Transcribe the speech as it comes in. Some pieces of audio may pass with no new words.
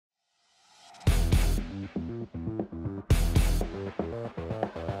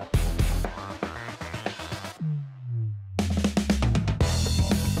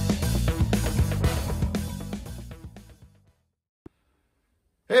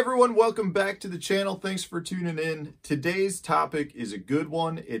Hey everyone, welcome back to the channel. Thanks for tuning in. Today's topic is a good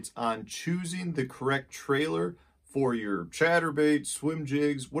one. It's on choosing the correct trailer for your chatterbait, swim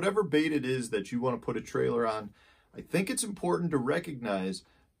jigs, whatever bait it is that you want to put a trailer on. I think it's important to recognize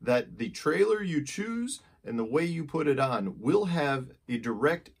that the trailer you choose and the way you put it on will have a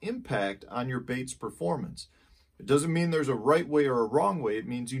direct impact on your bait's performance. It doesn't mean there's a right way or a wrong way. It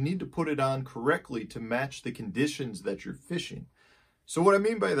means you need to put it on correctly to match the conditions that you're fishing. So what I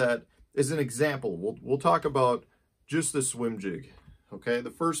mean by that is an example. We'll talk about just the swim jig. Okay,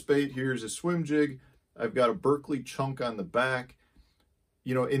 the first bait here is a swim jig. I've got a Berkeley chunk on the back.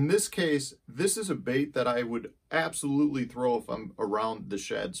 You know, in this case, this is a bait that I would absolutely throw if I'm around the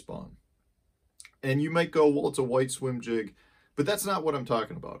shad spawn. And you might go, well, it's a white swim jig, but that's not what I'm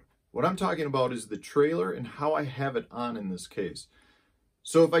talking about. What I'm talking about is the trailer and how I have it on in this case.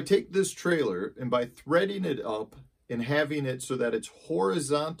 So if I take this trailer and by threading it up and having it so that it's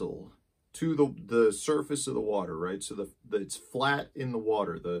horizontal to the surface of the water, right? So it's flat in the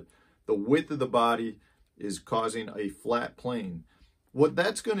water. The width of the body is causing a flat plane. What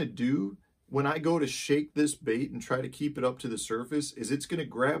that's going to do when I go to shake this bait and try to keep it up to the surface is it's going to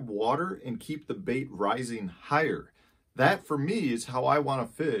grab water and keep the bait rising higher. That for me is how I want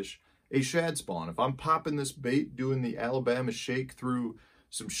to fish a shad spawn. If I'm popping this bait, doing the Alabama shake through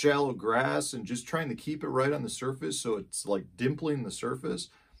some shallow grass and just trying to keep it right on the surface so it's like dimpling the surface,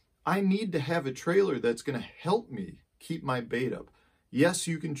 I need to have a trailer that's going to help me keep my bait up. Yes,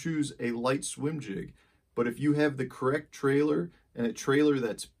 you can choose a light swim jig, but if you have the correct trailer and a trailer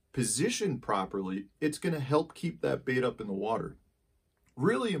that's positioned properly, it's going to help keep that bait up in the water.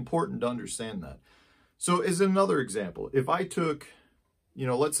 Really important to understand that. So as another example, if I took,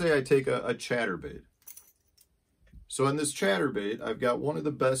 let's say I take a chatterbait. So on this chatterbait, I've got one of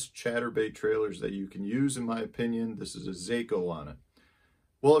the best chatterbait trailers that you can use, in my opinion. This is a Zako on it.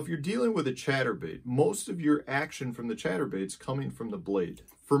 Well, if you're dealing with a chatterbait, most of your action from the chatterbait's coming from the blade.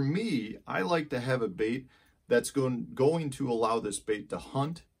 For me, I like to have a bait that's going to allow this bait to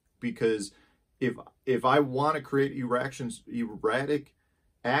hunt, because if I want to create erratic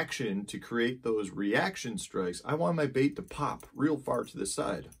action to create those reaction strikes, I want my bait to pop real far to the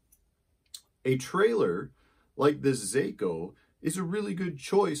side. A trailer like this Zako is a really good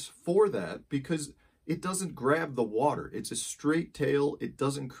choice for that because it doesn't grab the water. It's a straight tail. It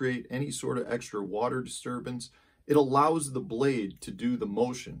doesn't create any sort of extra water disturbance. It allows the blade to do the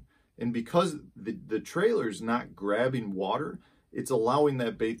motion. And because the trailer is not grabbing water, it's allowing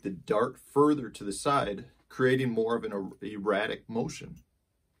that bait to dart further to the side, creating more of an erratic motion.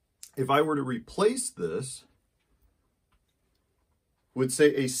 If I were to replace this with,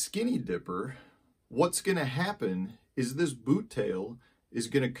 say, a skinny dipper, what's going to happen is this boot tail is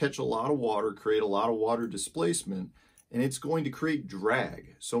going to catch a lot of water, create a lot of water displacement, and it's going to create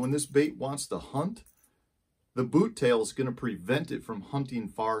drag. So when this bait wants to hunt, the boot tail is going to prevent it from hunting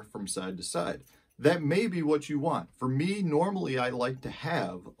far from side to side. That may be what you want. For me, normally I like to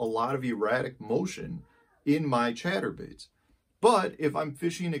have a lot of erratic motion in my chatterbaits. But if I'm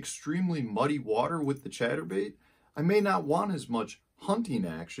fishing extremely muddy water with the chatterbait, I may not want as much hunting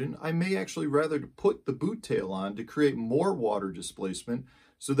action. I may actually rather to put the boot tail on to create more water displacement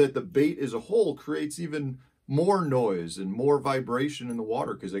so that the bait as a whole creates even more noise and more vibration in the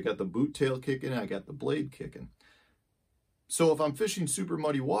water because I got the boot tail kicking and I got the blade kicking. So if I'm fishing super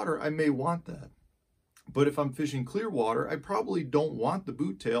muddy water, I may want that. But if I'm fishing clear water, I probably don't want the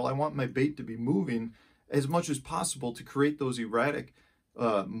boot tail. I want my bait to be moving as much as possible to create those erratic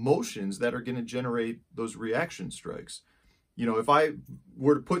motions that are going to generate those reaction strikes. If I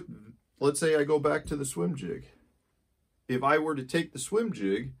were to put, let's say I go back to the swim jig. If I were to take the swim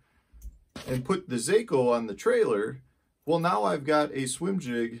jig and put the Zako on the trailer, well, now I've got a swim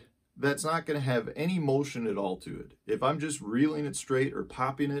jig that's not going to have any motion at all to it. If I'm just reeling it straight or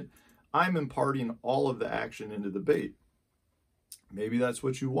popping it, I'm imparting all of the action into the bait. Maybe that's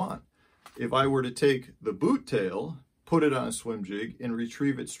what you want. If I were to take the boot tail, put it on a swim jig, and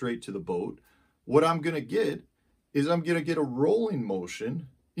retrieve it straight to the boat, what I'm going to get is I'm going to get a rolling motion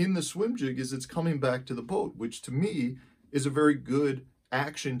in the swim jig as it's coming back to the boat, which to me is a very good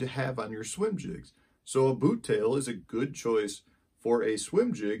action to have on your swim jigs. So a boot tail is a good choice for a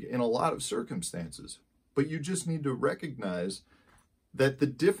swim jig in a lot of circumstances. But you just need to recognize that the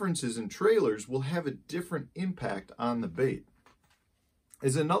differences in trailers will have a different impact on the bait.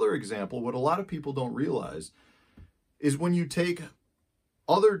 As another example, what a lot of people don't realize is when you take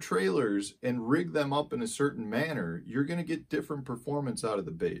other trailers and rig them up in a certain manner, you're going to get different performance out of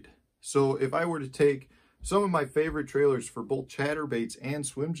the bait. So if I were to take some of my favorite trailers for both chatterbaits and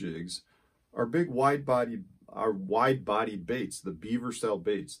swim jigs are big wide body our wide bodied baits, the beaver style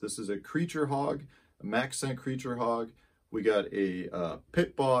baits. This is a creature hog, a max scent creature hog. We got a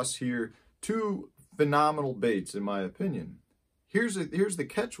pit boss here. Two phenomenal baits in my opinion. Here's the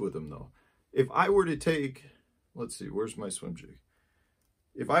catch with them though. If I were to take, let's see, where's my Swimjig?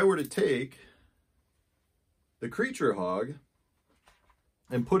 If I were to take the creature hog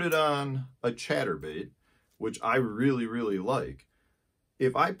and put it on a chatterbait, which I really, really like,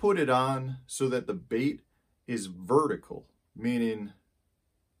 if I put it on so that the bait is vertical, meaning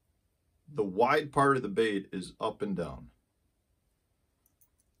the wide part of the bait is up and down.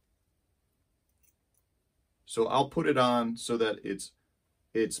 So I'll put it on so that it's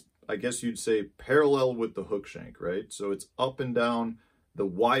I guess you'd say parallel with the hook shank, right? So it's up and down. The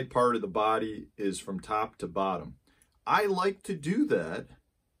wide part of the body is from top to bottom. I like to do that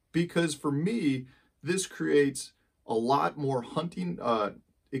because for me, this creates a lot more hunting.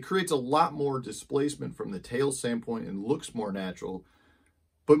 It creates a lot more displacement from the tail standpoint and looks more natural.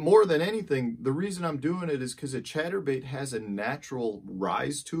 But more than anything, the reason I'm doing it is because a chatterbait has a natural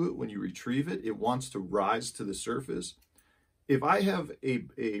rise to it when you retrieve it. It wants to rise to the surface. If I have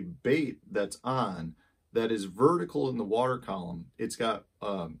a bait that's on that is vertical in the water column, it's got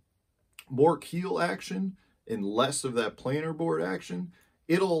more keel action and less of that planer board action,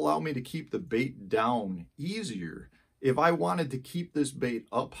 it'll allow me to keep the bait down easier. If I wanted to keep this bait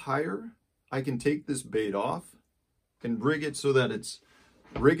up higher, I can take this bait off and rig it so that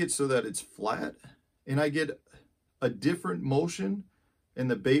it's flat, and I get a different motion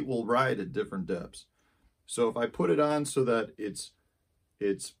and the bait will ride at different depths. So if I put it on so that it's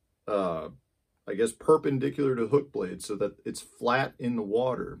I guess perpendicular to hook blade so that it's flat in the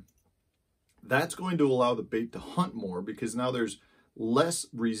water, that's going to allow the bait to hunt more because now there's less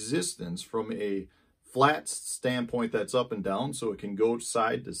resistance from a flat standpoint that's up and down, so it can go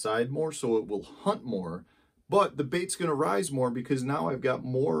side to side more, so it will hunt more. But the bait's going to rise more because now I've got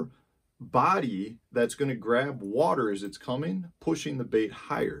more body that's going to grab water as it's coming, pushing the bait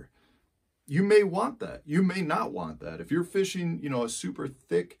higher. You may want that. You may not want that. If you're fishing, you know, a super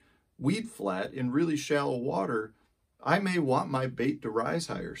thick weed flat in really shallow water, I may want my bait to rise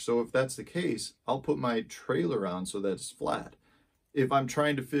higher. So if that's the case, I'll put my trailer on so that it's flat. If I'm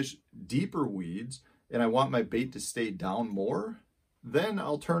trying to fish deeper weeds and I want my bait to stay down more, then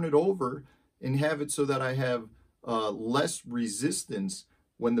I'll turn it over and have it so that I have less resistance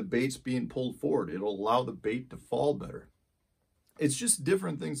when the bait's being pulled forward. It'll allow the bait to fall better. It's just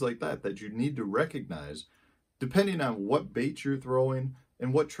different things like that that you need to recognize depending on what bait you're throwing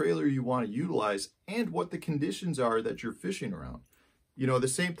and what trailer you want to utilize and what the conditions are that you're fishing around. You know, the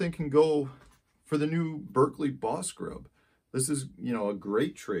same thing can go for the new Berkley Boss Grub. This is, you know, a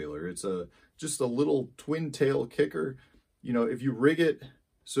great trailer. It's just a little twin tail kicker. You know, if you rig it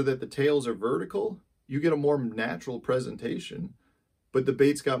so that the tails are vertical, you get a more natural presentation, but the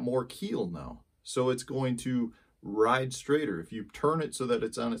bait's got more keel now. So it's going to ride straighter. If you turn it so that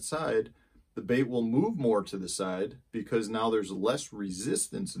it's on its side, the bait will move more to the side because now there's less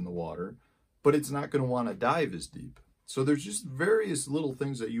resistance in the water, but it's not going to want to dive as deep. So there's just various little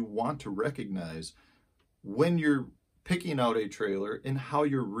things that you want to recognize when you're picking out a trailer and how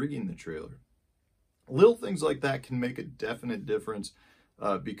you're rigging the trailer. Little things like that can make a definite difference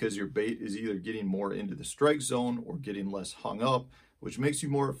because your bait is either getting more into the strike zone or getting less hung up, which makes you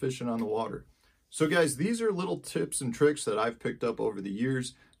more efficient on the water. So guys, these are little tips and tricks that I've picked up over the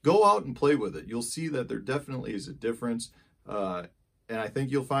years. Go out and play with it. You'll see that there definitely is a difference. And I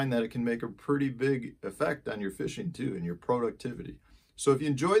think you'll find that it can make a pretty big effect on your fishing too and your productivity. So if you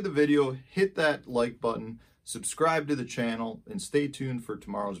enjoyed the video, hit that like button, subscribe to the channel, and stay tuned for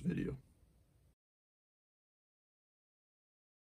tomorrow's video.